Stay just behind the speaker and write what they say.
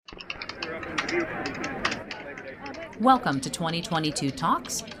Welcome to 2022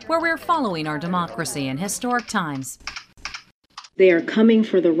 Talks, where we're following our democracy in historic times. They are coming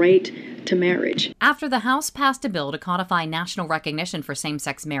for the right to marriage. After the House passed a bill to codify national recognition for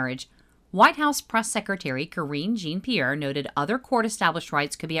same-sex marriage, White House Press Secretary Karine Jean-Pierre noted other court-established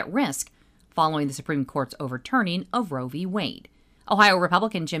rights could be at risk following the Supreme Court's overturning of Roe v. Wade. Ohio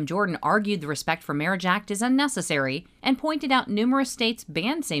Republican Jim Jordan argued the Respect for Marriage Act is unnecessary and pointed out numerous states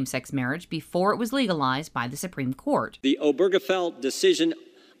banned same-sex marriage before it was legalized by the Supreme Court. The Obergefell decision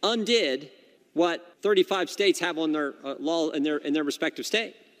undid what 35 states have on their law in their respective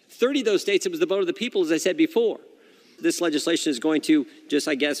state. 30 of those states, it was the vote of the people, as I said before. This legislation is going to just,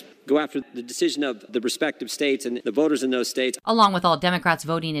 I guess, go after the decision of the respective states and the voters in those states. Along with all Democrats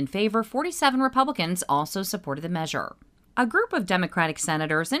voting in favor, 47 Republicans also supported the measure. A group of Democratic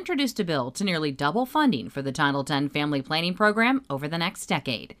senators introduced a bill to nearly double funding for the Title X family planning program over the next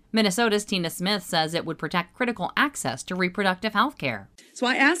decade. Minnesota's Tina Smith says it would protect critical access to reproductive health care. So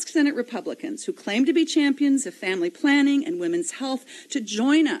I ask Senate Republicans who claim to be champions of family planning and women's health to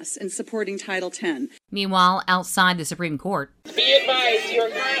join us in supporting Title X. Meanwhile, outside the Supreme Court, be advised, you are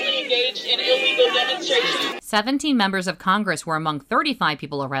currently engaged in illegal demonstration. 17 members of Congress were among 35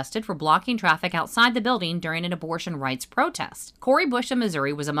 people arrested for blocking traffic outside the building during an abortion rights protest. Cori Bush of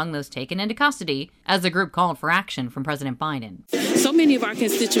Missouri was among those taken into custody as the group called for action from President Biden. So many of our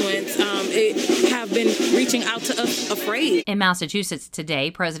constituents have been reaching out to us afraid. In Massachusetts today,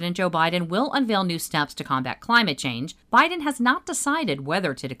 President Joe Biden will unveil new steps to combat climate change. Biden has not decided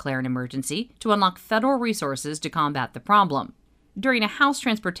whether to declare an emergency to unlock federal resources to combat the problem. During a House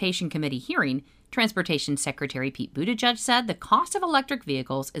Transportation Committee hearing, Transportation Secretary Pete Buttigieg said the cost of electric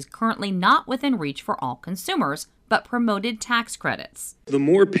vehicles is currently not within reach for all consumers, but promoted tax credits. The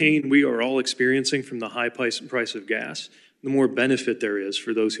more pain we are all experiencing from the high price of gas, the more benefit there is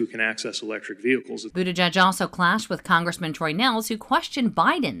for those who can access electric vehicles. Buttigieg also clashed with Congressman Troy Nehls, who questioned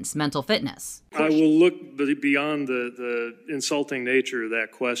Biden's mental fitness. I will look beyond the insulting nature of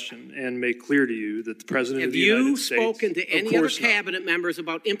that question and make clear to you that the President of the United States... Have you spoken to any other cabinet members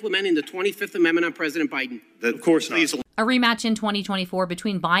about implementing the 25th Amendment on President Biden? Of course not. A rematch in 2024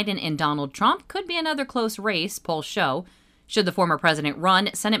 between Biden and Donald Trump could be another close race, polls show. Should the former president run,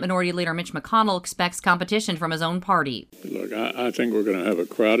 Senate Minority Leader Mitch McConnell expects competition from his own party. Look, I think we're going to have a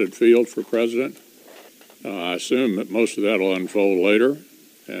crowded field for president. I assume that most of that will unfold later,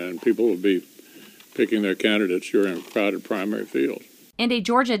 and people will be picking their candidates during a crowded primary field. And a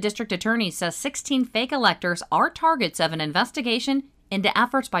Georgia district attorney says 16 fake electors are targets of an investigation into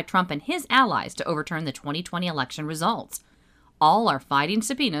efforts by Trump and his allies to overturn the 2020 election results. All are fighting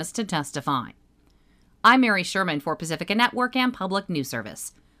subpoenas to testify. I'm Mary Sherman for Pacifica Network and Public News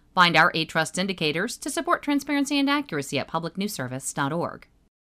Service. Find our A-Trust indicators to support transparency and accuracy at publicnewsservice.org.